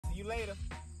you later.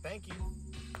 Thank you.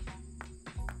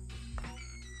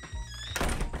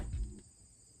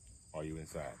 Are you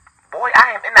inside? Boy,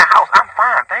 I am in the house. I'm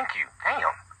fine, thank you.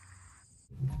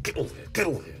 Damn. Get over here. Get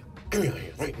over here. Give me your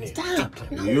hand right now.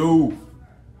 Stop. No. You.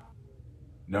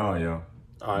 No, yo.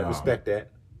 All right, respect that.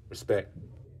 Respect.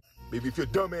 Baby, if your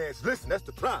dumb ass listen, that's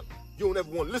the problem. You don't ever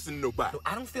want to listen to nobody.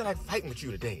 I don't feel like fighting with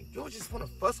you today. You just want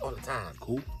to fuss all the time.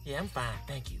 Cool? Yeah, I'm fine,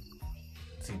 thank you.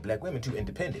 See, black women too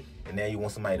independent, and now you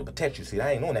want somebody to protect you. See,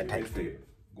 I ain't on that type of thing.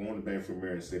 Go on the bathroom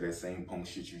mirror and say that same punk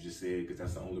shit you just said, because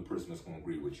that's the only person that's gonna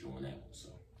agree with you on that one. So,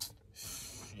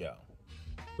 yeah.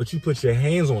 But you put your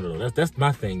hands on her though. That's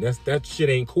my thing. That shit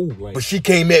ain't cool. Like, But she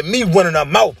came at me running her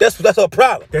mouth. That's her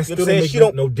problem. that You still know what I'm don't saying? make She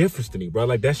don't. no difference to me, bro.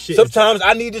 Like that shit. Sometimes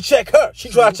I need to check her. She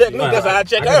try to check me. That's how I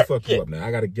check I her. gotta fuck you Yeah. up now. I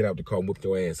gotta get out the car and whip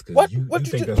your ass What? because you What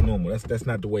you think do? that's normal. That's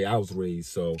not the way I was raised.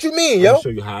 So What you mean, I'm yo? gonna show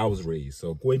you how I was raised.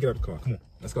 So go ahead and get out the car. Come on,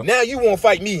 let's go. Now you want to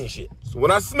fight me and shit. So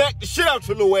when I smack the shit out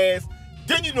your little ass,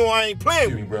 then you know I ain't playing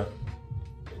with you. bro.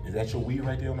 Is that your weed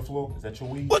right there on the floor? Is that your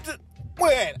weed? What the?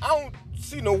 Where at? I don't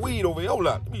see no weed over here. Hold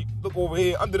up. Let me look over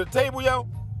here under the table, yo.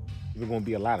 There's gonna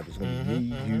be a lot of it. It's gonna be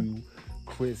me, you,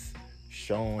 Chris,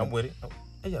 Sean. I'm with it.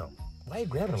 Hey, yo. Why you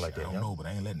grabbing her like that, I don't know, but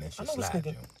I ain't letting that I shit know this slide.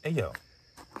 nigga. Hey, yo.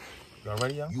 Y'all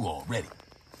ready, yo? You all ready?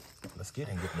 Let's get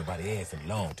it. Ain't whipping nobody ass in a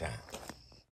long time.